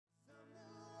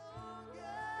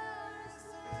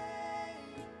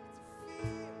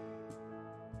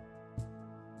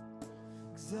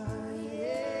'Cause I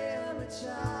am a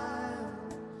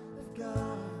child of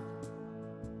God.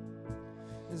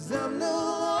 'Cause I'm no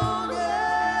longer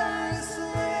a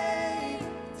slave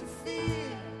to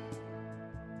fear.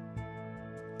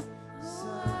 'Cause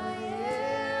I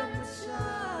am a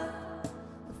child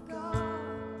of God.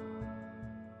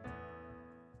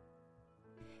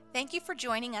 Thank you for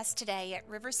joining us today at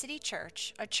River City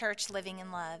Church, a church living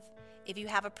in love. If you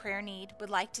have a prayer need, would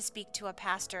like to speak to a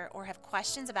pastor, or have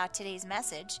questions about today's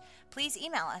message, please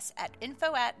email us at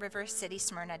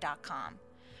info@rivercitysmyrna.com.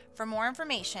 For more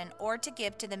information or to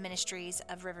give to the ministries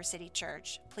of River City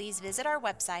Church, please visit our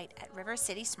website at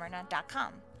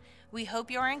rivercitysmyrna.com. We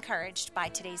hope you are encouraged by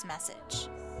today's message.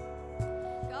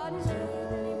 God is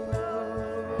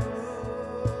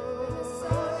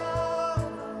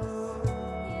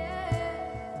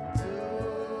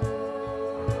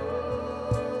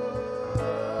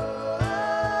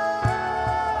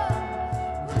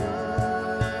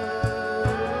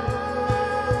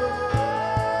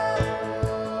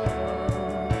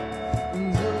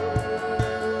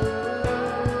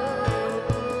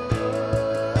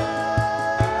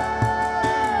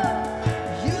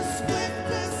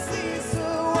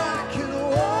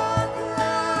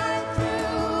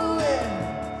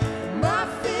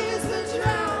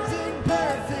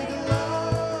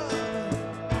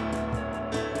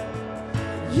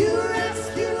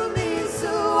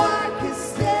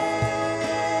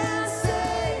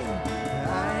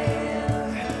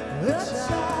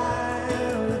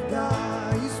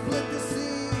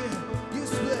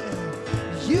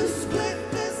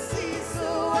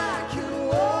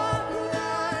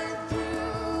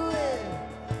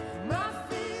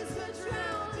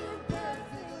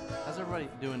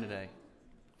doing today?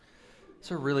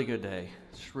 It's a really good day.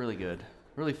 It's really good.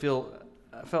 I felt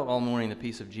all morning the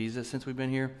peace of Jesus since we've been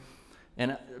here.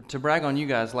 And to brag on you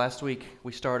guys, last week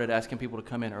we started asking people to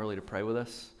come in early to pray with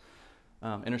us.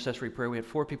 Intercessory prayer. We had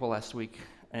 4 people last week,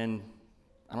 and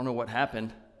I don't know what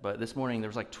happened, but this morning there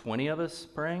was like 20 of us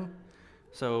praying.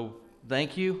 So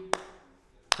thank you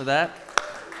for that.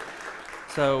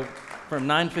 So from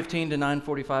 9:15 to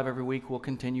 9:45 every week, we'll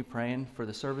continue praying for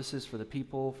the services, for the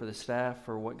people, for the staff,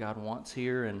 for what God wants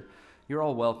here, and you're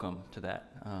all welcome to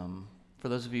that. For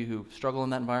those of you who struggle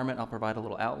in that environment, I'll provide a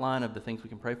little outline of the things we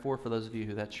can pray for. For those of you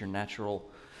who that's your natural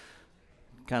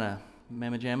kind of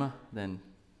mamma jamma, then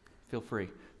feel free.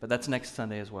 But that's next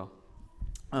Sunday as well.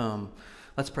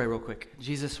 Let's pray real quick.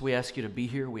 Jesus, we ask you to be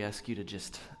here. We ask you to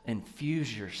just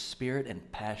infuse your spirit and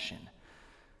passion.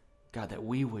 God, that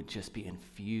we would just be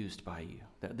infused by you,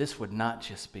 that this would not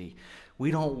just be,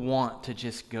 we don't want to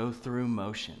just go through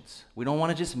motions. We don't want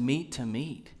to just meet to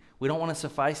meet. We don't want to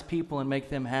suffice people and make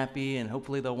them happy and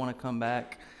hopefully they'll want to come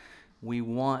back. We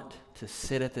want to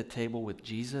sit at the table with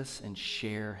Jesus and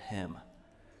share him.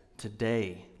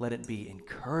 Today, let it be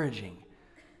encouraging.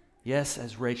 Yes,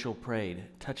 as Rachel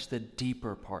prayed, touch the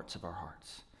deeper parts of our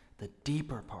hearts, the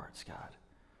deeper parts, God.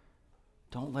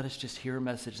 Don't let us just hear a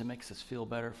message that makes us feel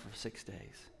better for 6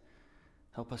 days.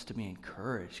 Help us to be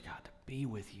encouraged, God, to be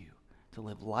with you, to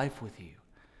live life with you,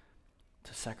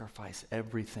 to sacrifice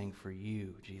everything for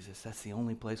you, Jesus. That's the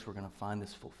only place we're going to find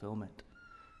this fulfillment,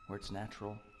 where it's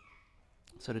natural.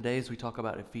 So today, as we talk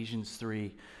about Ephesians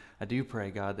 3, I do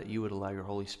pray, God, that you would allow your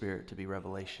Holy Spirit to be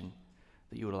revelation,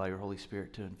 that you would allow your Holy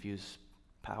Spirit to infuse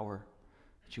power,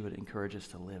 that you would encourage us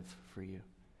to live for you.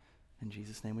 In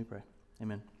Jesus' name we pray.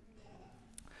 Amen.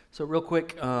 So real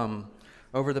quick,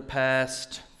 over the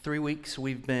past 3 weeks,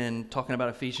 we've been talking about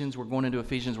Ephesians. We're going into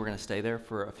Ephesians. We're going to stay there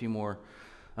for a few more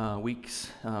weeks.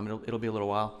 It'll be a little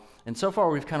while. And so far,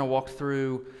 we've kind of walked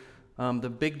through the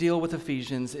big deal with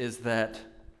Ephesians is that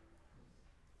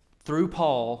through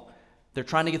Paul, they're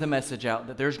trying to get the message out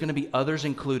that there's going to be others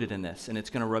included in this, and it's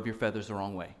going to rub your feathers the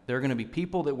wrong way. There are going to be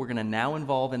people that we're going to now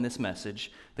involve in this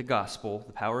message, the gospel,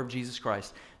 the power of Jesus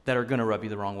Christ, that are going to rub you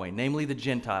the wrong way, namely the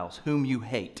Gentiles, whom you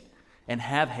hate and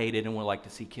have hated and would like to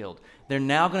see killed. They're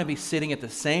now going to be sitting at the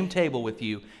same table with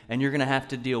you, and you're going to have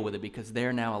to deal with it because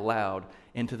they're now allowed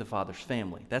into the Father's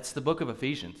family. That's the book of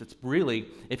Ephesians. It's really,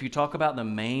 if you talk about the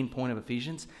main point of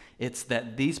Ephesians, it's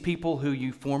that these people who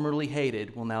you formerly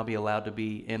hated will now be allowed to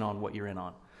be in on what you're in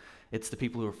on. It's the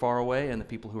people who are far away and the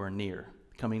people who are near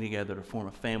coming together to form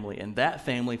a family, and that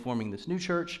family forming this new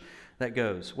church that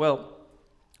goes. Well,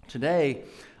 today,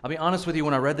 I'll be honest with you,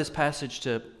 when I read this passage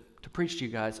to preach to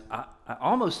you guys, I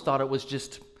almost thought it was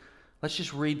just, let's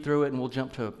just read through it and we'll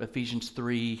jump to Ephesians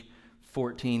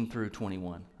 3:14 through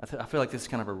 21. I feel like this is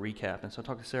kind of a recap, and so I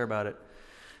talked to Sarah about it.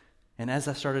 And as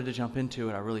I started to jump into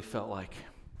it, I really felt like,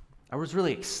 I was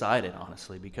really excited,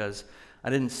 honestly, because I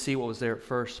didn't see what was there at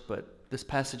first, but this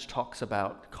passage talks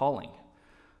about calling.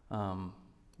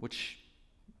 which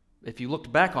if you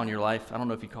looked back on your life, I don't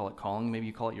know if you call it calling, maybe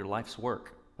you call it your life's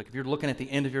work. Like if you're looking at the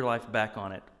end of your life back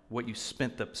on it, what you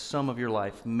spent the sum of your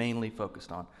life mainly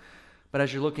focused on. But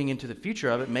as you're looking into the future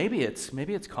of it, maybe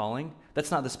it's calling. That's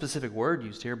not the specific word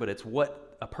used here, but it's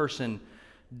what a person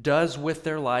does with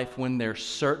their life when they're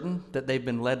certain that they've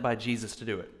been led by Jesus to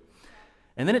do it.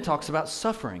 And then it talks about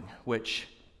suffering, which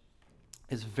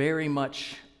is very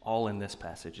much all in this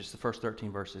passage. It's the first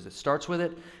 13 verses. It starts with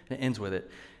it and it ends with it.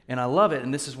 And I love it,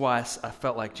 and this is why I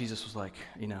felt like Jesus was like,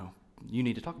 you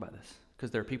need to talk about this.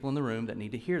 Because there are people in the room that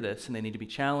need to hear this, and they need to be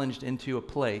challenged into a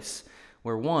place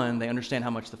where, one, they understand how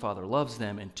much the Father loves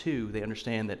them, and two, they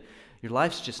understand that your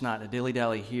life's just not a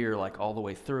dilly-dally here, like all the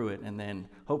way through it, and then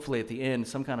hopefully at the end,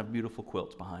 some kind of beautiful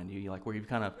quilt's behind you, like where you've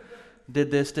kind of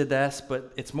did this, did that,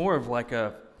 but it's more of like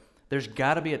there's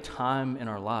got to be a time in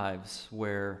our lives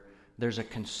where there's a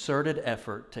concerted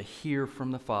effort to hear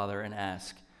from the Father and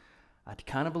ask, I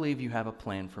kind of believe you have a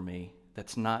plan for me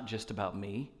that's not just about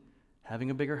me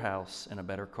having a bigger house and a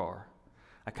better car.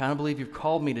 I kind of believe you've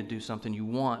called me to do something. You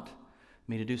want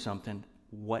me to do something.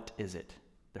 What is it?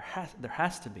 There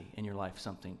has to be in your life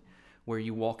something where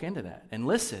you walk into that and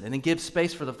listen and then give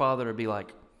space for the Father to be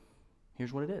like,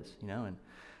 here's what it is, and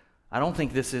I don't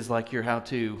think this is like your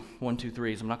how-to 1, 2,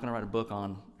 3s. I'm not going to write a book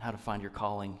on how to find your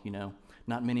calling,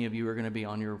 Not many of you are going to be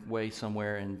on your way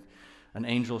somewhere and an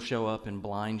angel show up and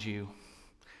blind you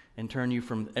and turn you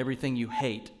from everything you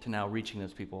hate to now reaching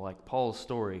those people. Like Paul's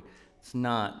story, it's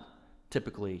not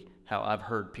typically how I've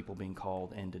heard people being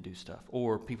called in to do stuff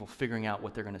or people figuring out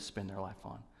what they're going to spend their life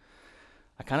on.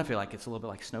 I kind of feel like it's a little bit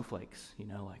like snowflakes,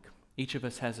 like each of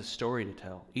us has a story to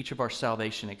tell. Each of our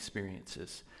salvation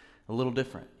experiences a little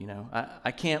different,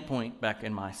 I can't point back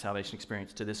in my salvation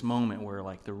experience to this moment where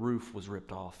like the roof was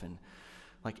ripped off and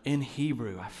like in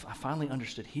Hebrew, I finally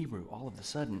understood Hebrew all of a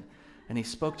sudden. And he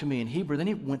spoke to me in Hebrew. Then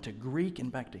he went to Greek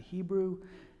and back to Hebrew,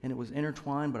 and it was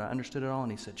intertwined, but I understood it all.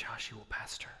 And he said, Josh, you will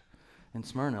pastor in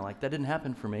Smyrna. Like that didn't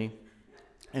happen for me.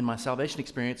 And my salvation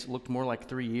experience looked more like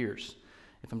 3 years,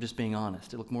 if I'm just being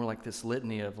honest. It looked more like this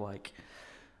litany of like,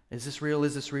 is this real?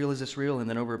 Is this real? Is this real? And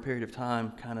then over a period of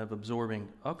time, kind of absorbing,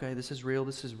 okay, this is real.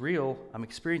 This is real. I'm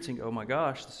experiencing, oh my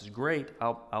gosh, this is great.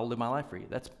 I'll live my life for you.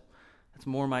 That's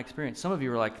more my experience. Some of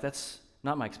you are like, that's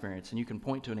not my experience. And you can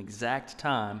point to an exact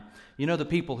time. The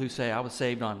people who say, I was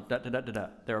saved on da-da-da-da-da.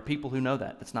 There are people who know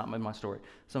that. That's not my story.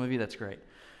 Some of you, that's great.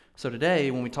 So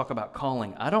today, when we talk about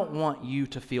calling, I don't want you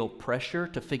to feel pressure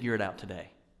to figure it out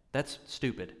today. That's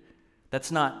stupid.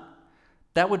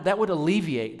 That would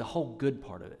alleviate the whole good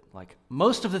part of it. Like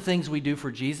most of the things we do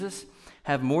for Jesus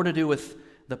have more to do with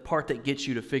the part that gets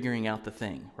you to figuring out the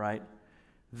thing, right?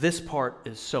 This part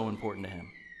is so important to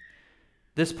him.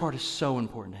 This part is so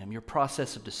important to him. Your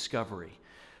process of discovery,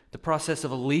 the process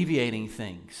of alleviating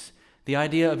things, the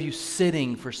idea of you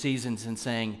sitting for seasons and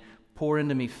saying, pour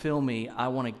into me, fill me, I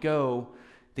want to go.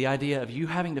 The idea of you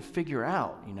having to figure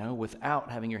out,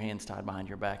 without having your hands tied behind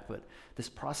your back. But this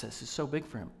process is so big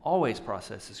for him. Always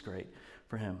process is great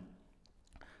for him.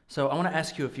 So I want to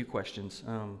ask you a few questions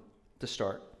to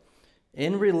start.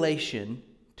 In relation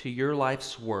to your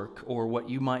life's work or what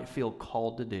you might feel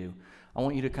called to do, I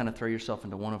want you to kind of throw yourself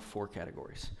into one of 4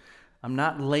 categories. I'm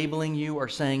not labeling you or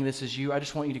saying this is you. I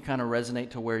just want you to kind of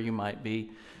resonate to where you might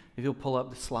be. If you'll pull up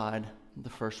the slide, the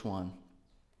first one.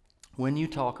 When you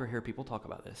talk or hear people talk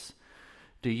about this,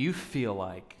 do you feel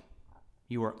like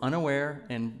you are unaware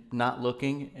and not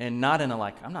looking, and not in a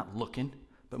like, I'm not looking,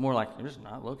 but more like, I'm just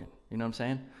not looking. You know what I'm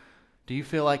saying? Do you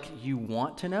feel like you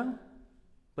want to know,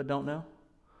 but don't know?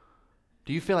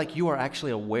 Do you feel like you are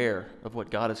actually aware of what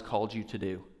God has called you to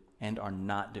do and are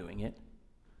not doing it?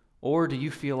 Or do you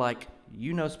feel like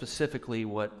you know specifically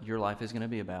what your life is going to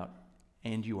be about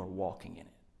and you are walking in it?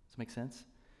 Does that make sense?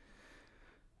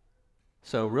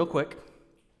 So real quick,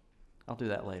 I'll do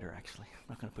that later actually. I'm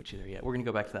not going to put you there yet. We're going to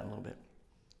go back to that in a little bit.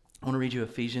 I want to read you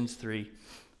Ephesians 3,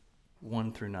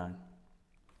 1 through 9.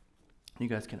 You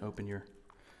guys can open your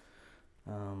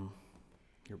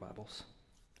Bibles,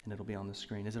 and it'll be on the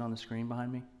screen. Is it on the screen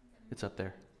behind me? It's up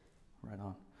there. Right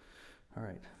on. All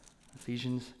right.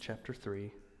 Ephesians chapter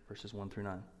 3, verses 1 through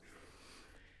 9.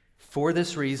 For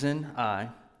this reason, I,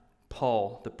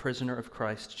 Paul, the prisoner of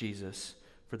Christ Jesus,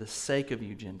 for the sake of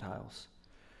you Gentiles,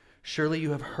 surely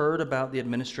you have heard about the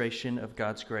administration of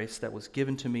God's grace that was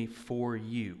given to me for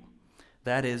you.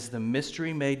 That is the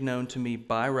mystery made known to me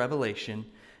by revelation,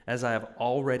 as I have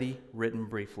already written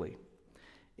briefly.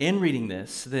 In reading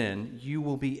this, then, you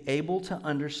will be able to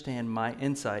understand my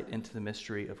insight into the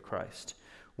mystery of Christ,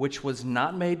 which was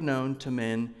not made known to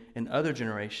men in other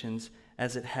generations,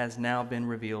 as it has now been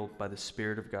revealed by the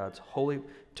Spirit of God's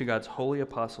holy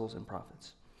apostles and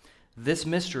prophets. This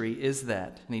mystery is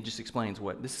that, and he just explains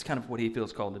this is kind of what he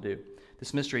feels called to do.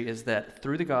 This mystery is that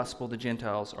through the gospel, the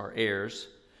Gentiles are heirs,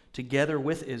 together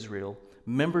with Israel,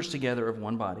 members together of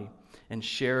one body, and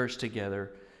sharers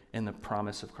together in the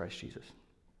promise of Christ Jesus.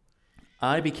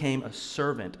 I became a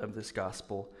servant of this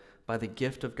gospel by the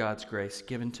gift of God's grace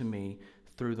given to me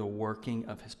through the working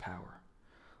of his power.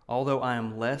 Although I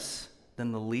am less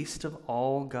than the least of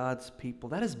all God's people.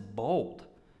 That is bold.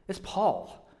 It's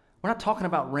Paul. We're not talking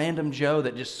about random Joe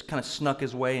that just kind of snuck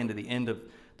his way into the end of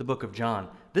the book of John.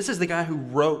 This is the guy who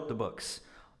wrote the books.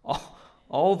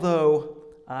 Although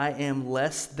I am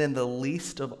less than the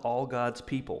least of all God's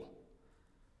people,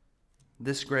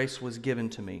 this grace was given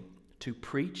to me to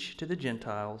preach to the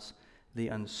Gentiles the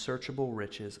unsearchable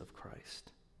riches of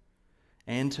Christ,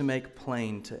 and to make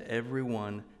plain to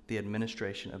everyone the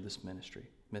administration of this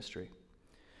mystery,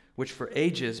 which for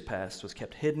ages past was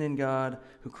kept hidden in God,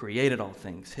 who created all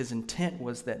things. His intent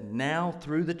was that now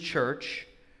through the church,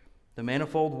 the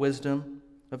manifold wisdom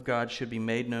of God should be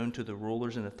made known to the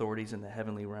rulers and authorities in the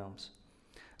heavenly realms,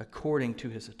 according to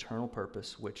his eternal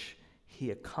purpose, which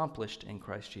he accomplished in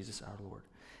Christ Jesus our Lord.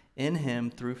 In him,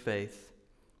 through faith,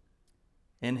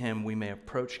 in him we may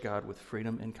approach God with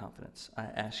freedom and confidence. I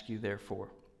ask you, therefore,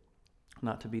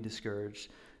 not to be discouraged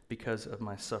because of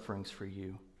my sufferings for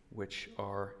you, which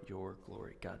are your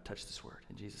glory. God, touch this word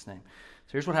in Jesus' name.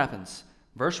 So here's what happens.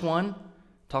 Verse 1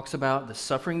 talks about the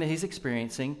suffering that he's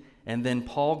experiencing, and then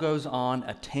Paul goes on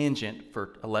a tangent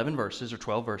for 11 verses or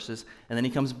 12 verses, and then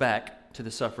he comes back to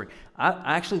the suffering.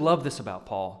 I actually love this about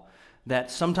Paul,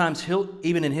 that sometimes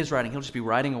even in his writing, he'll just be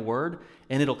writing a word,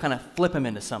 and it'll kind of flip him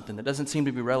into something that doesn't seem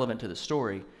to be relevant to the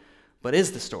story, but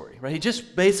is the story, right? He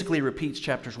just basically repeats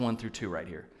chapters 1 through 2 right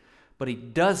here, but he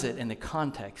does it in the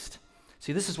context.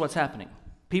 See, this is what's happening.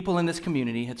 People in this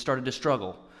community had started to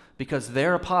struggle because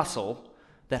their apostle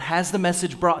that has the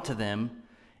message brought to them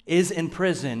is in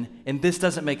prison, and this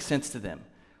doesn't make sense to them.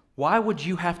 Why would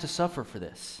you have to suffer for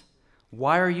this?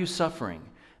 Why are you suffering?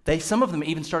 Some of them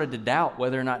even started to doubt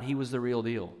whether or not he was the real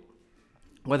deal,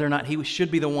 whether or not he should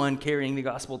be the one carrying the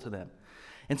gospel to them.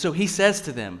 And so he says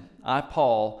to them, I,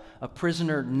 Paul, a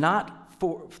prisoner not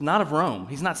of Rome.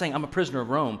 He's not saying I'm a prisoner of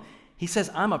Rome. He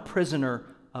says I'm a prisoner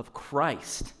of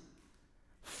Christ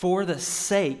for the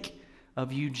sake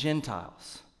of you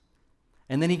Gentiles.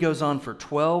 And then he goes on for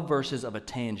 12 verses of a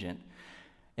tangent.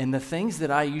 And the things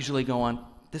that I usually go on,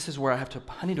 this is where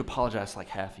I need to apologize to like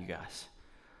half you guys.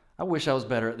 I wish I was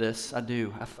better at this. I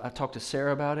do. I talked to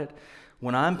Sarah about it.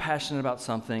 When I'm passionate about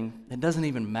something, it doesn't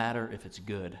even matter if it's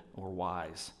good or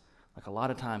wise. Like a lot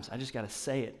of times, I just got to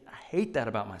say it. I hate that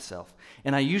about myself.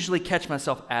 And I usually catch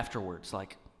myself afterwards,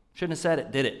 like, shouldn't have said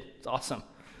it, did it. It's awesome.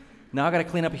 Now I got to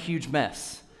clean up a huge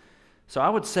mess. So I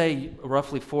would say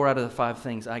roughly 4 out of the 5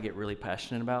 things I get really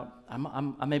passionate about,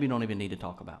 I maybe don't even need to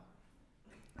talk about.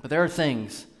 But there are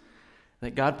things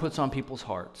that God puts on people's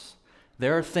hearts.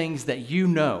 There are things that you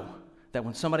know that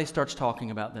when somebody starts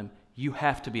talking about them, you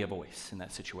have to be a voice in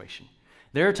that situation.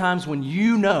 There are times when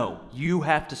you know you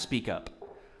have to speak up.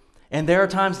 And there are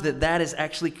times that is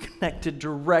actually connected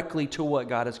directly to what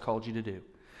God has called you to do.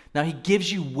 Now, he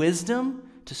gives you wisdom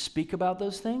to speak about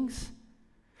those things.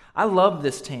 I love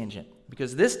this tangent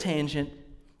because this tangent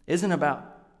isn't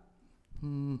about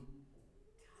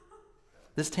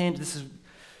this tangent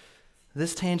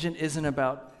isn't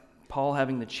about Paul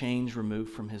having the chains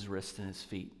removed from his wrists and his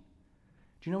feet.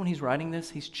 Do you know when he's writing this,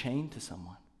 he's chained to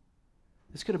someone.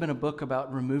 This could have been a book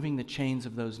about removing the chains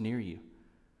of those near you.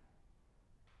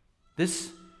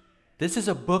 This is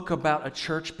a book about a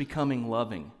church becoming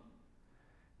loving.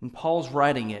 And Paul's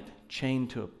writing it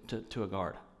chained to a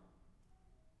guard.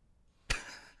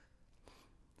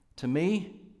 To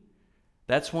me,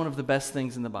 that's one of the best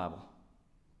things in the Bible,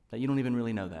 that you don't even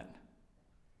really know that.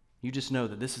 You just know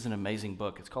that this is an amazing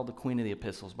book. It's called the Queen of the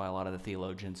Epistles by a lot of the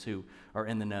theologians who are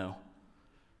in the know.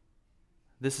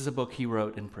 This is a book he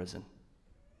wrote in prison.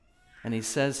 And he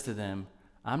says to them,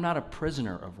 I'm not a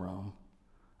prisoner of Rome.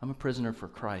 I'm a prisoner for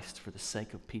Christ, for the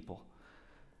sake of people.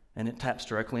 And it taps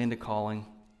directly into calling.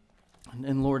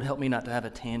 And Lord, help me not to have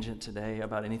a tangent today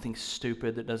about anything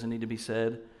stupid that doesn't need to be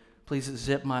said. Please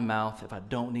zip my mouth if I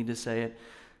don't need to say it.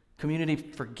 Community,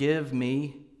 forgive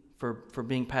me for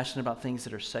being passionate about things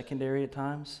that are secondary at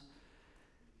times.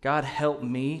 God, help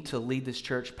me to lead this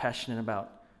church passionate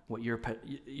about what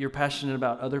you're passionate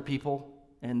about other people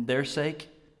and their sake.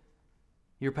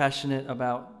 You're passionate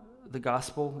about the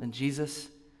gospel and Jesus.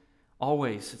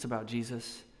 Always it's about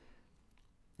Jesus.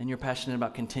 And you're passionate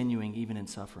about continuing even in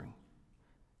suffering.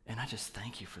 And I just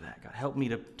thank you for that, God. Help me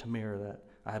to mirror that.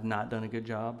 I have not done a good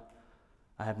job.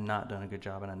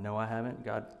 And I know I haven't.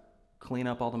 God, clean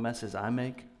up all the messes I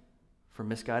make. for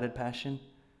misguided passion.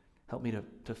 Help me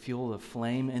to fuel the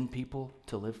flame in people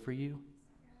to live for you.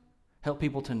 Help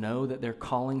people to know that their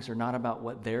callings are not about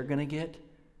what they're going to get,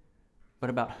 but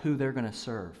about who they're going to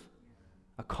serve.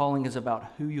 A calling is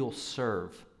about who you'll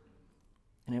serve,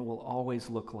 and it will always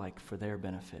look like for their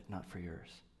benefit, not for yours.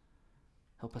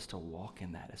 Help us to walk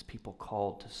in that as people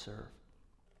called to serve.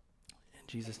 In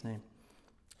Jesus' name,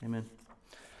 amen.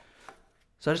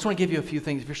 So I just want to give you a few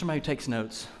things. If you're somebody who takes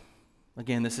notes,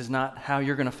 again, this is not how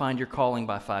you're going to find your calling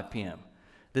by 5 p.m.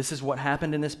 This is what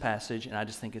happened in this passage, and I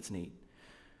just think it's neat.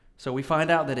 So we find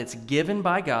out that it's given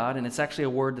by God, and it's actually a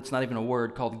word that's not even a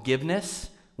word, called giveness.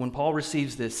 When Paul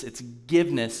receives this, it's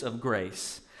giveness of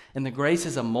grace. And the grace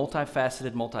is a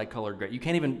multifaceted, multicolored grace.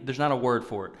 There's not a word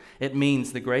for it. It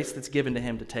means the grace that's given to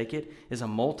him to take it is a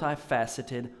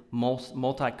multifaceted,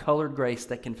 multicolored grace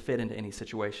that can fit into any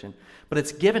situation. But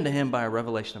it's given to him by a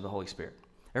revelation of the Holy Spirit.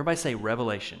 Everybody say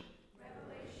revelation.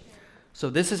 So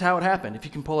this is how it happened. If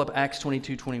you can pull up Acts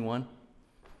 22:21. I'm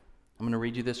going to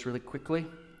read you this really quickly.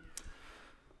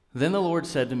 Then the Lord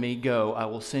said to me, "Go, I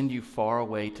will send you far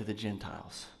away to the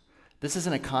Gentiles." This is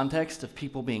in a context of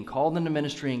people being called into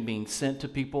ministry and being sent to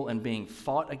people and being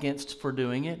fought against for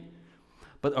doing it.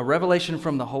 But a revelation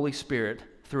from the Holy Spirit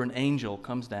through an angel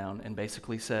comes down and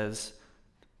basically says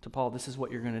to Paul, this is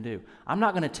what you're going to do. I'm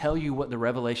not going to tell you what the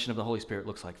revelation of the Holy Spirit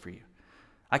looks like for you.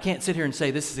 I can't sit here and say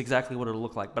this is exactly what it'll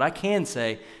look like, but I can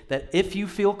say that if you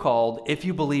feel called, if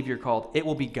you believe you're called, it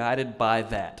will be guided by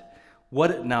that.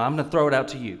 Now, I'm going to throw it out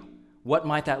to you. What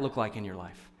might that look like in your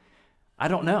life? I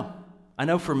don't know. I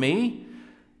know for me,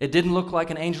 it didn't look like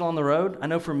an angel on the road. I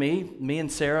know for me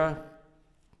and Sarah,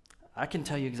 I can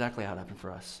tell you exactly how it happened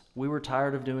for us. We were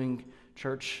tired of doing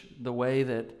church the way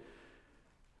that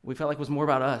we felt like it was more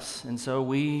about us. And so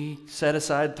we set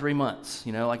aside 3 months.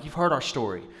 Like you've heard our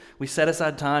story. We set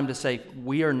aside time to say,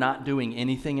 we are not doing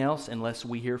anything else unless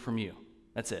we hear from you.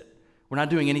 That's it. We're not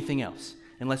doing anything else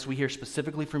unless we hear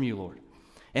specifically from you, Lord.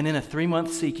 And in a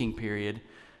 3-month seeking period,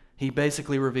 he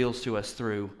basically reveals to us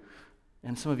through,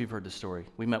 and some of you have heard the story.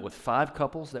 We met with 5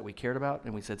 couples that we cared about,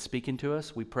 and we said, speak into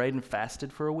us. We prayed and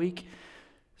fasted for a week.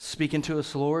 Speak into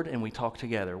us, Lord, and we talked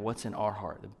together. What's in our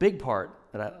heart? The big part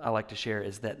that I like to share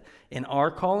is that in our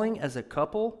calling as a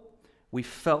couple, we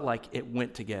felt like it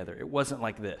went together. It wasn't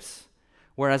like this.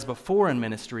 Whereas before in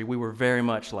ministry, we were very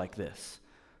much like this.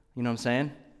 You know what I'm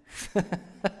saying? Why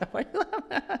are you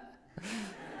laughing?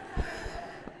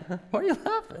 Why are you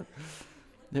laughing?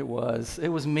 It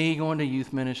was me going to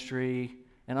youth ministry,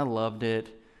 and I loved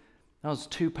it. I was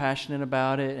too passionate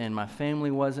about it, and my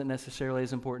family wasn't necessarily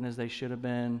as important as they should have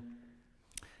been.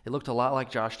 It looked a lot like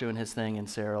Josh doing his thing and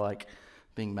Sarah like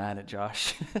being mad at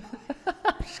Josh.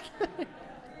 Just kidding.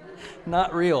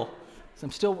 Not real. So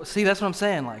that's what I'm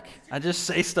saying. Like, I just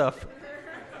say stuff.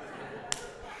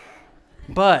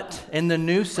 But in the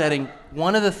new setting,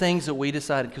 one of the things that we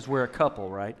decided, because we're a couple,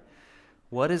 right?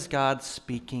 What is God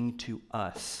speaking to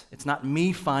us? It's not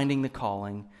me finding the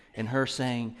calling and her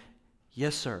saying,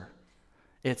 yes, sir.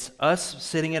 It's us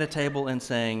sitting at a table and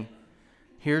saying,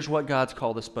 here's what God's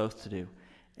called us both to do.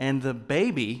 And the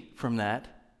baby from that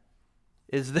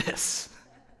is this.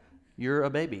 You're a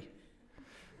baby.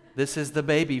 This is the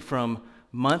baby from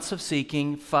months of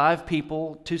seeking, 5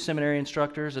 people, 2 seminary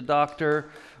instructors, a doctor,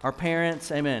 our parents.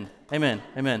 Amen. Amen.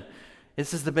 Amen.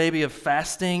 This is the baby of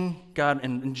fasting, God,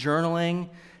 and journaling.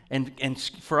 And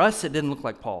for us, it didn't look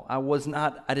like Paul.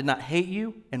 I did not hate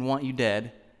you and want you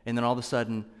dead. And then all of a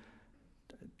sudden,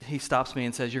 he stops me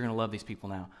and says, you're going to love these people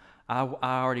now. I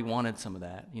already wanted some of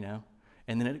that,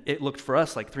 And then it looked for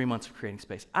us like 3 months of creating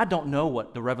space. I don't know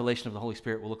what the revelation of the Holy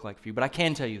Spirit will look like for you, but I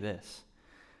can tell you this.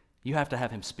 You have to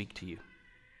have him speak to you.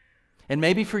 And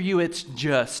maybe for you, it's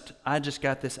I just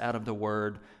got this out of the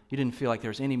Word. You didn't feel like there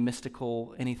was any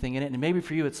mystical anything in it. And maybe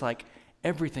for you, it's like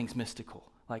everything's mystical.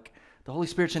 Like the Holy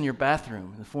Spirit's in your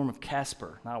bathroom in the form of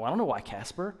Casper. Now, I don't know why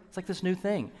Casper. It's like this new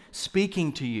thing,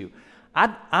 speaking to you.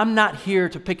 I'm not here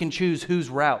to pick and choose whose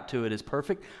route to it is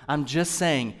perfect. I'm just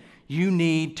saying you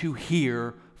need to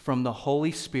hear from the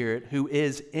Holy Spirit, who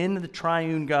is in the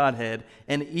triune Godhead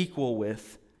and equal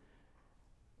with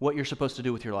what you're supposed to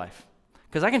do with your life.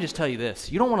 Because I can just tell you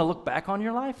this. You don't want to look back on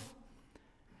your life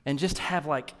and just have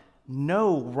like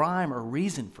no rhyme or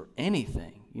reason for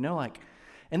anything.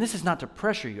 And this is not to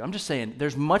pressure you. I'm just saying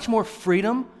there's much more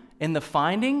freedom in the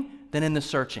finding than in the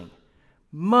searching.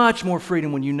 Much more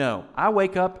freedom when you know. I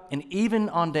wake up, and even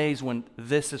on days when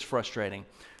this is frustrating,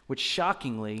 which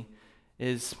shockingly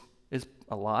is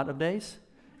a lot of days,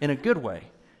 in a good way,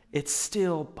 it's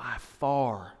still by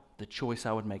far the choice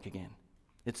I would make again.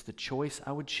 It's the choice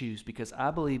I would choose because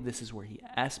I believe this is where he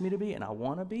asked me to be and I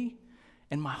want to be.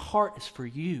 And my heart is for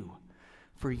you.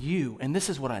 for you, and this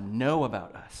is what I know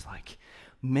about us, like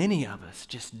many of us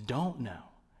just don't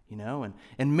know,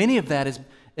 and many of that is,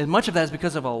 and much of that is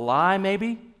because of a lie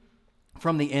maybe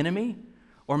from the enemy,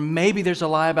 or maybe there's a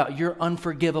lie about you're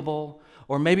unforgivable,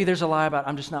 or maybe there's a lie about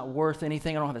I'm just not worth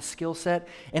anything, I don't have a skill set,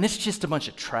 and it's just a bunch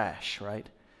of trash, right?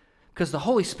 Because the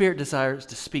Holy Spirit desires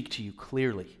to speak to you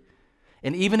clearly.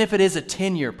 And even if it is a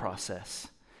 10-year process,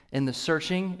 in the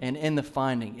searching and in the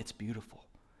finding, it's beautiful.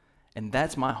 And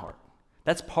that's my heart.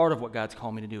 That's part of what God's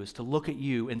called me to do, is to look at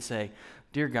you and say,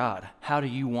 dear God, how do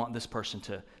you want this person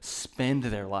to spend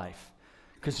their life?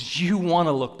 Because you want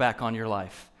to look back on your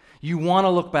life. You want to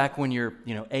look back when you're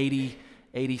 80,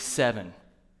 87,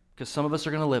 because some of us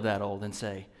are going to live that old and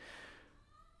say,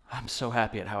 I'm so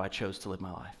happy at how I chose to live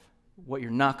my life. What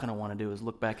you're not going to want to do is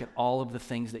look back at all of the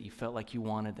things that you felt like you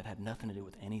wanted that had nothing to do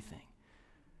with anything.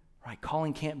 Right?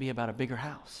 Calling can't be about a bigger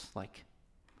house. Like,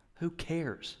 who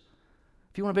cares?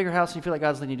 If you want a bigger house and you feel like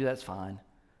God's letting you do that, that's fine.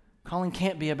 Calling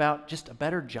can't be about just a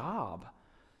better job.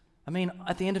 I mean,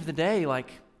 at the end of the day,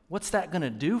 like, what's that going to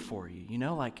do for you?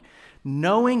 Like,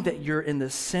 knowing that you're in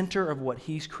the center of what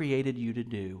He's created you to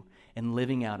do and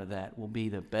living out of that will be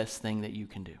the best thing that you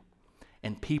can do.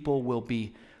 And people will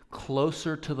be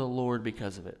closer to the Lord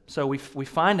because of it. So we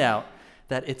find out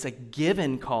that it's a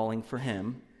given calling for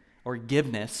Him, or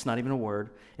giveness, not even a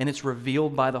word, and it's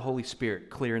revealed by the Holy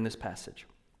Spirit, clear in this passage.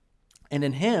 And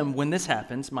in Him, when this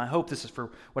happens, my hope, this is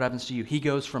for what happens to you, He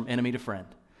goes from enemy to friend.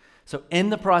 So in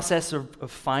the process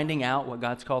of finding out what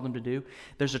God's called him to do,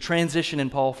 there's a transition in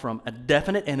Paul from a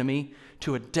definite enemy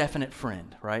to a definite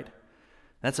friend, right?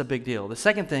 That's a big deal. The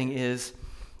second thing is,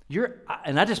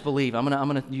 and I just believe, I'm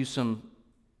gonna use some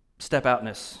step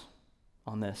outness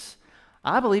on this.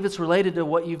 I believe it's related to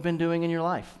what you've been doing in your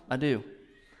life. I do.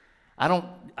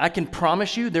 I can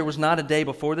promise you there was not a day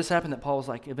before this happened that Paul was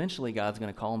like, eventually God's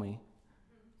going to call me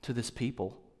to this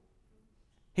people.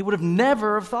 He would have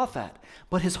never have thought that.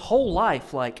 But his whole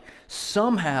life, like,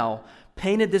 somehow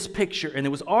painted this picture, and it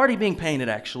was already being painted,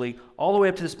 actually, all the way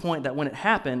up to this point that when it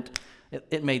happened,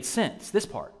 it made sense, this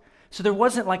part. So there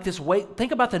wasn't like this weight.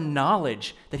 Think about the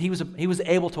knowledge that he was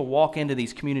able to walk into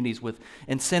these communities with,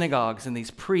 in synagogues, and these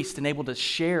priests, and able to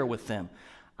share with them.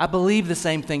 I believe the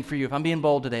same thing for you. If I'm being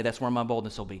bold today, that's where my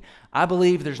boldness will be. I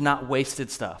believe there's not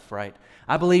wasted stuff, right?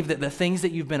 I believe that the things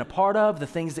that you've been a part of, the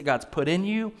things that God's put in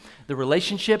you, the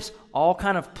relationships, all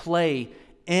kind of play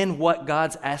in what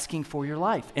God's asking for your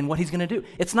life and what He's going to do.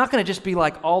 It's not going to just be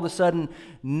like all of a sudden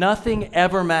nothing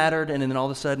ever mattered, and then all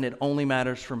of a sudden it only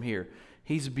matters from here.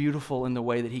 He's beautiful in the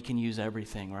way that He can use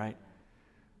everything, right?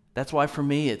 That's why for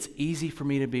me, it's easy for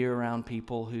me to be around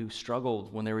people who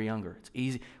struggled when they were younger. It's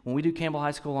easy. When we do Campbell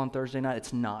High School on Thursday night,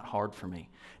 it's not hard for me.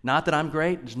 Not that I'm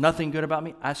great. There's nothing good about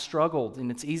me. I struggled, and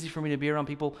it's easy for me to be around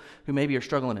people who maybe are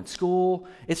struggling in school.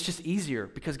 It's just easier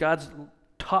because God's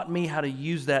taught me how to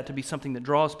use that to be something that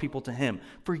draws people to Him.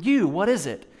 For you, what is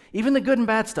it? Even the good and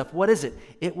bad stuff, what is it?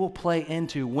 It will play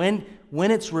into when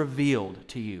it's revealed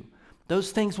to you.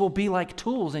 Those things will be like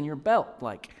tools in your belt,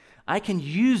 like, I can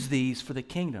use these for the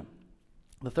kingdom.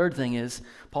 The third thing is,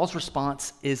 Paul's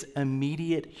response is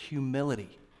immediate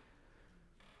humility.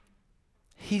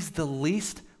 He's the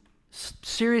least,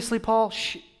 seriously, Paul,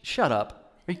 shut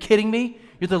up. Are you kidding me?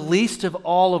 You're the least of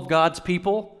all of God's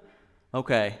people?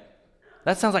 Okay.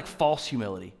 That sounds like false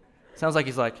humility. Sounds like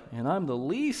he's like, and I'm the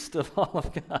least of all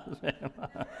of God's people.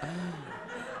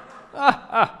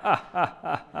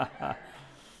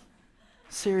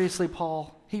 Seriously,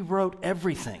 Paul, he wrote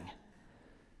everything.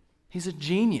 He's a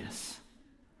genius.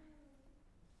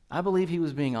 I believe he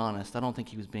was being honest. I don't think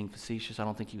he was being facetious. I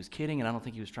don't think he was kidding, and I don't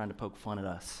think he was trying to poke fun at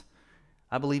us.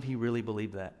 I believe he really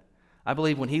believed that. I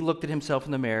believe when he looked at himself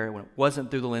in the mirror, when it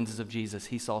wasn't through the lenses of Jesus,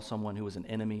 he saw someone who was an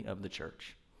enemy of the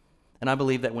church. And I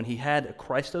believe that when he had a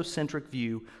Christocentric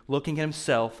view, looking at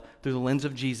himself through the lens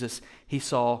of Jesus, he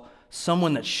saw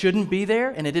someone that shouldn't be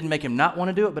there, and it didn't make him not want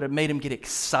to do it, but it made him get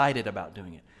excited about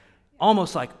doing it.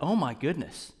 Almost like, oh my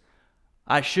goodness,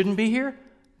 I shouldn't be here.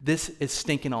 This is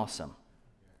stinking awesome.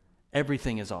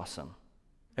 Everything is awesome.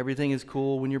 Everything is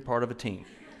cool when you're part of a team.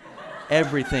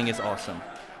 Everything is awesome.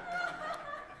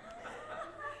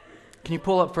 Can you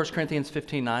pull up 1 Corinthians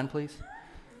 15:9, please?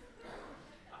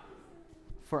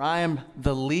 For I am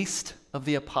the least of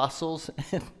the apostles,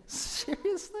 and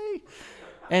seriously,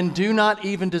 and do not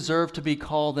even deserve to be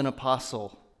called an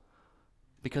apostle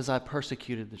because I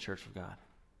persecuted the church of God.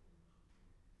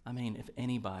 I mean, if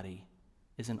anybody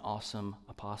is an awesome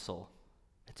apostle,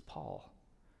 it's Paul.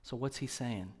 So what's he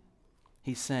saying?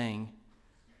 He's saying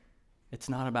it's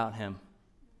not about him.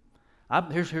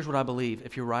 Here's what I believe.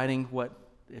 If you're writing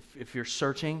if you're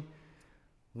searching,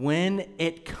 when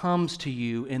it comes to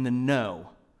you in the no,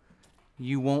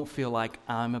 you won't feel like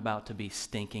I'm about to be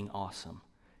stinking awesome.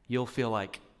 You'll feel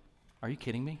like, are you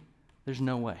kidding me? There's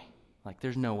no way.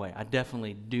 There's no way. I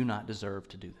definitely do not deserve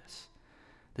to do this.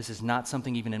 This is not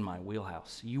something even in my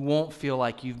wheelhouse. You won't feel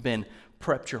like you've been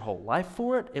prepped your whole life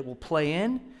for it. It will play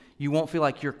in. You won't feel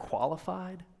like you're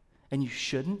qualified, and you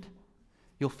shouldn't.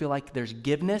 You'll feel like there's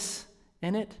giveness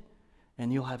in it,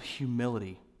 and you'll have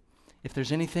humility. If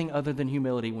there's anything other than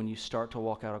humility when you start to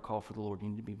walk out a call for the Lord, you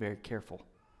need to be very careful,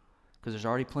 because there's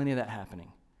already plenty of that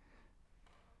happening.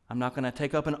 I'm not going to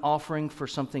take up an offering for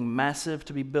something massive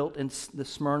to be built in the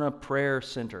Smyrna Prayer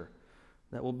Center.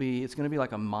 It's going to be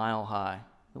like a mile high.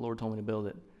 The Lord told me to build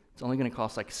it. It's only going to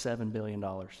cost like $7 billion.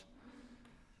 We're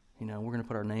going to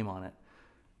put our name on it.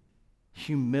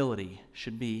 Humility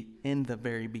should be in the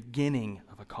very beginning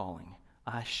of a calling.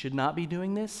 I should not be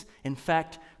doing this. In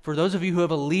fact, for those of you who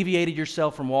have alleviated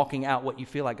yourself from walking out what you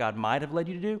feel like God might have led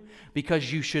you to do,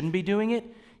 because you shouldn't be doing it,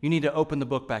 you need to open the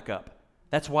book back up.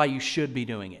 That's why you should be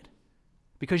doing it.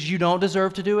 Because you don't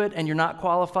deserve to do it, and you're not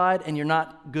qualified, and you're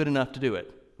not good enough to do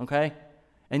it, okay?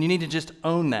 And you need to just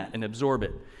own that and absorb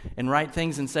it and write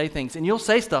things and say things. And you'll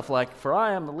say stuff like, for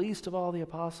I am the least of all the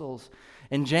apostles.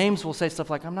 And James will say stuff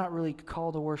like, I'm not really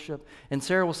called to worship. And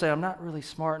Sarah will say, I'm not really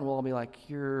smart. And we'll all be like,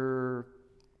 you're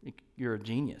a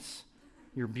genius.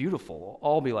 You're beautiful. We'll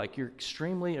all be like, you're an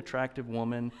extremely attractive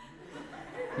woman.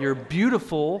 You're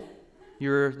beautiful.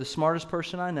 You're the smartest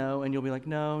person I know. And you'll be like,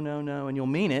 no. And you'll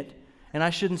mean it. And I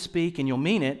shouldn't speak, and you'll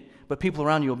mean it. But people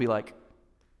around you will be like,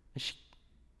 is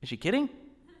she kidding?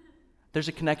 There's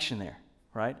a connection there,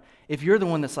 right? If you're the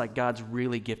one that's like, God's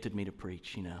really gifted me to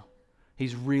preach,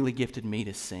 He's really gifted me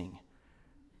to sing,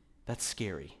 that's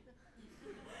scary.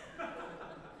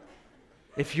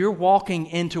 If you're walking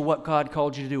into what God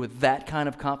called you to do with that kind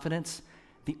of confidence,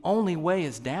 the only way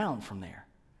is down from there,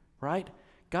 right?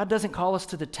 God doesn't call us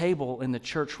to the table in the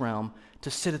church realm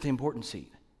to sit at the important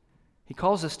seat. He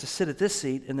calls us to sit at this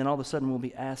seat, and then all of a sudden we'll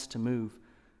be asked to move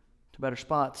to better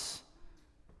spots.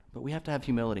 But we have to have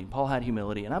humility. Paul had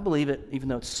humility, and I believe it, even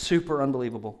though it's super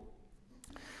unbelievable.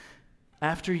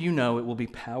 After it will be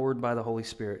powered by the Holy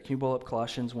Spirit. Can you pull up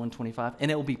Colossians 1:25?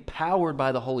 And it will be powered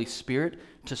by the Holy Spirit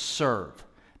to serve,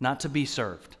 not to be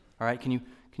served. All right, can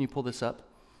you pull this up?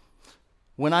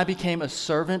 When I became a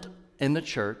servant in the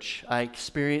church, I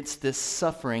experienced this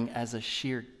suffering as a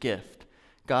sheer gift.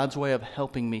 God's way of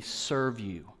helping me serve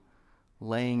you,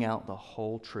 laying out the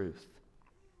whole truth.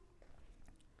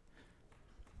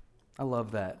 I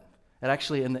love that. It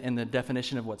actually, in the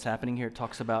definition of what's happening here, it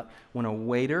talks about when a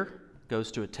waiter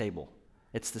goes to a table.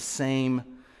 It's the same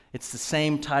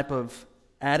type of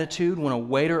attitude when a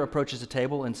waiter approaches a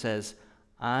table and says,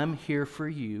 I'm here for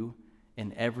you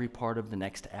in every part of the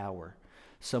next hour.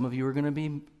 Some of you are going to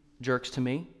be jerks to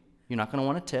me. You're not going to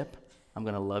want to tip. I'm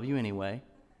going to love you anyway,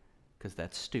 because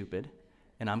that's stupid.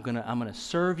 And I'm going to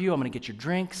serve you. I'm going to get your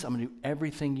drinks. I'm going to do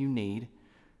everything you need.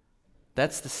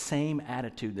 That's the same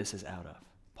attitude this is out of.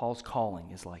 Paul's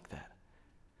calling is like that.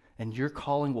 And your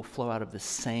calling will flow out of the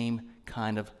same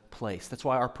kind of place. That's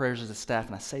why our prayers as a staff,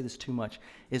 and I say this too much,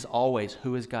 is always,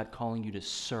 who is God calling you to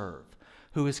serve?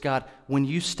 Who is God? When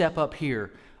you step up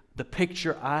here, the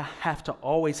picture I have to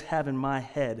always have in my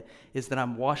head is that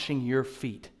I'm washing your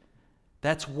feet.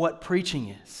 That's what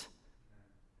preaching is.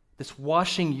 It's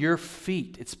washing your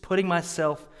feet. It's putting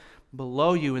myself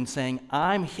below you and saying,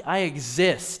 I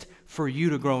exist for you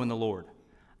to grow in the Lord.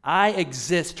 I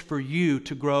exist for you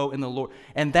to grow in the Lord.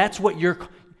 And that's what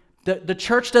the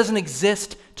church doesn't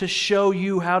exist to show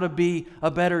you how to be a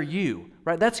better you,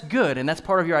 right? That's good, and that's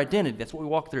part of your identity. That's what we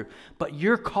walk through. But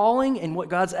your calling and what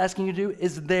God's asking you to do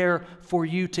is there for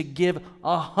you to give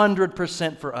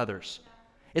 100% for others.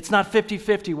 It's not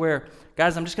 50-50 where,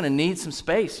 guys, I'm just going to need some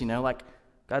space, like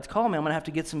God's calling me. I'm going to have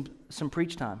to get some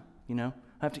preach time,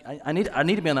 I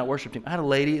need to be on that worship team. I had a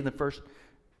lady in the first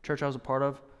church I was a part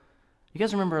of. You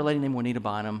guys remember a lady named Juanita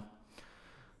Bynum?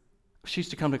 She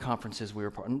used to come to conferences we were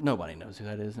part of. Nobody knows who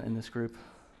that is in this group.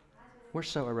 We're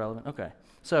so irrelevant. Okay.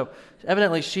 So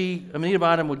evidently Juanita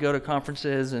Bynum would go to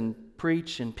conferences and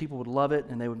preach, and people would love it,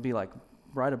 and they would be like,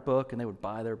 write a book, and they would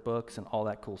buy their books and all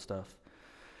that cool stuff.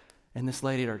 And this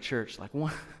lady at our church, like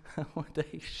one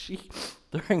day,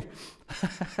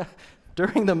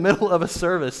 during the middle of a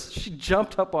service, she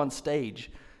jumped up on stage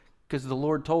because the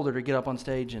Lord told her to get up on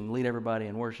stage and lead everybody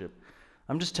in worship.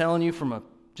 I'm just telling you from a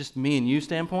just me and you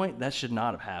standpoint, that should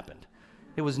not have happened.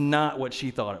 It was not what she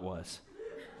thought it was.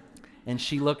 And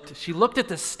she looked at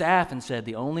the staff and said,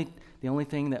 the only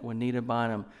thing that Juanita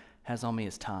Bynum has on me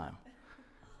is time.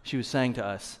 She was saying to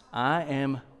us,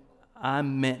 I'm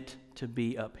meant to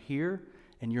be up here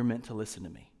and you're meant to listen to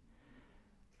me.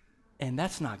 And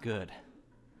that's not good.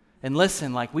 And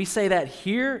listen, like we say that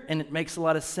here, and it makes a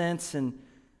lot of sense,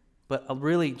 but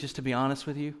really, just to be honest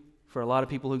with you, for a lot of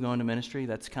people who go into ministry,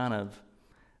 that's kind of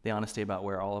the honesty about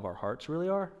where all of our hearts really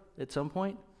are at some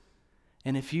point.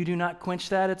 And if you do not quench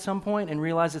that at some point and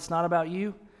realize it's not about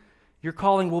you, your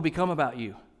calling will become about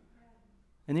you.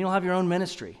 And then you'll have your own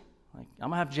ministry. Like, I'm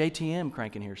going to have JTM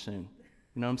cranking here soon.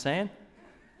 You know what I'm saying?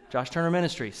 Josh Turner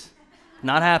Ministries.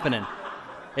 Not happening.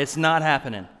 It's not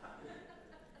happening.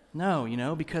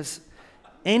 No, because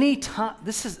any time,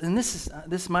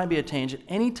 this might be a tangent,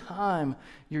 any time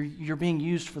you're being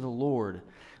used for the Lord,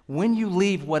 when you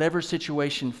leave whatever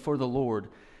situation for the Lord,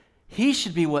 He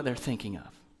should be what they're thinking of,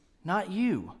 not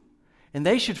you. And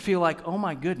they should feel like, oh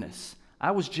my goodness,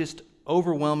 I was just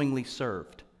overwhelmingly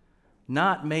served,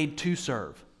 not made to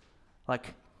serve.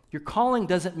 Like, your calling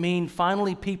doesn't mean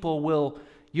finally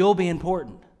you'll be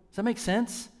important. Does that make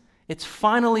sense? It's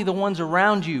finally the ones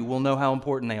around you will know how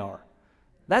important they are.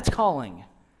 That's calling.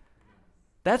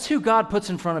 That's who God puts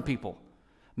in front of people.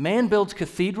 Man builds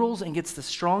cathedrals and gets the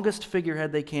strongest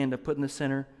figurehead they can to put in the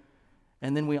center,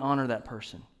 and then we honor that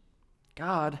person.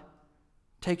 God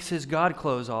takes His God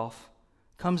clothes off,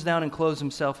 comes down and clothes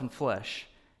Himself in flesh,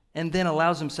 and then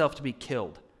allows Himself to be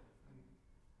killed.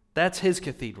 That's His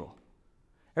cathedral.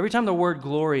 Every time the word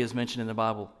glory is mentioned in the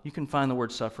Bible, you can find the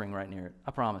word suffering right near it.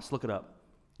 I promise. Look it up.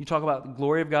 You talk about the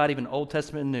glory of God, even Old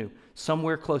Testament and New,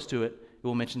 somewhere close to it, it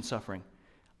will mention suffering.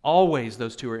 Always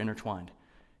those two are intertwined.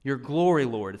 Your glory,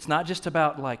 Lord. It's not just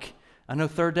about I know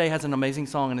Third Day has an amazing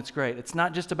song and it's great. It's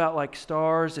not just about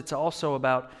stars. It's also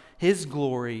about His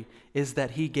glory is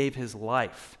that He gave His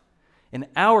life. And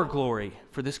our glory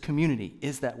for this community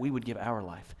is that we would give our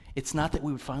life. It's not that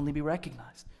we would finally be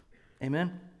recognized.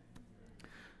 Amen?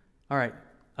 All right.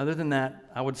 Other than that,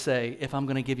 I would say if I'm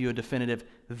going to give you a definitive,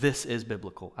 this is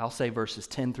biblical, I'll say verses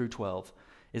 10 through 12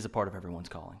 is a part of everyone's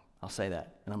calling. I'll say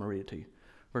that, and I'm going to read it to you.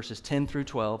 Verses 10 through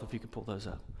 12, if you could pull those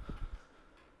up.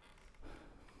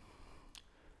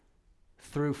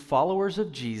 Through followers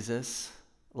of Jesus,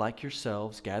 like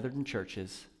yourselves, gathered in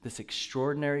churches, this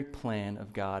extraordinary plan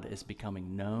of God is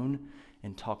becoming known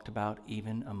and talked about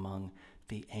even among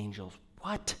the angels.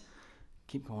 What?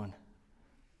 Keep going.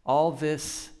 All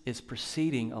this is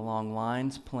proceeding along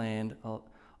lines planned all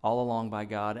along by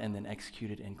God and then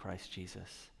executed in Christ Jesus.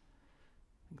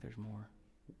 I think there's more.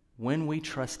 When we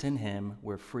trust in Him,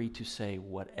 we're free to say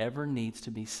whatever needs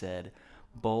to be said,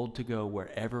 bold to go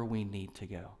wherever we need to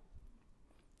go.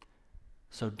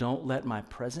 So don't let my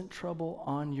present trouble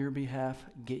on your behalf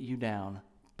get you down.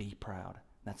 Be proud.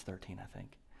 That's 13, I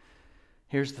think.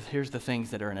 Here's the things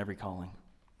that are in every calling.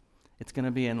 It's going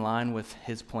to be in line with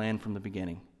His plan from the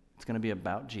beginning. It's going to be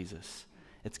about Jesus.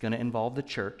 It's going to involve the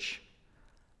church.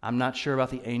 I'm not sure about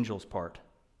the angels part.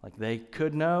 They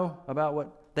could know about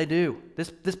what they do.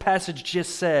 This passage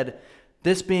just said,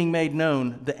 this being made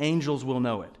known, the angels will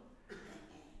know it.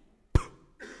 Have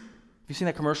you seen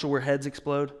that commercial where heads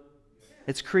explode?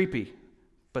 It's creepy,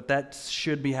 but that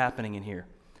should be happening in here.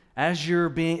 As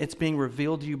it's being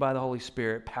revealed to you by the Holy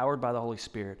Spirit, powered by the Holy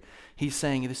Spirit, He's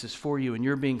saying this is for you, and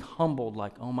you're being humbled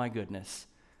oh my goodness.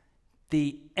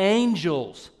 The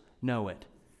angels know it.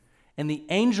 And the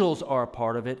angels are a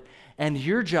part of it. And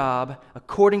your job,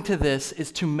 according to this,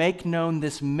 is to make known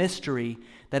this mystery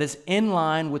that is in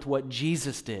line with what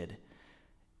Jesus did.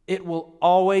 It will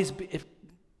always be...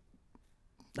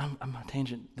 I'm on a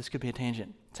tangent. This could be a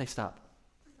tangent. Say stop.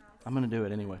 I'm going to do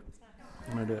it anyway.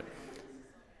 I'm going to do it.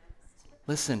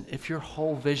 Listen, if your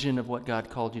whole vision of what God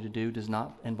called you to do does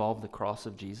not involve the cross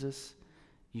of Jesus,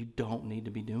 you don't need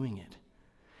to be doing it.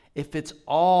 If it's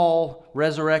all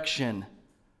resurrection,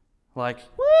 woo,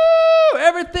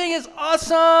 everything is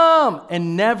awesome,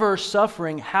 and never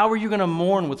suffering, how are you going to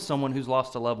mourn with someone who's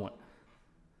lost a loved one?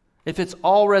 If it's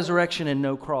all resurrection and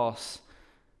no cross,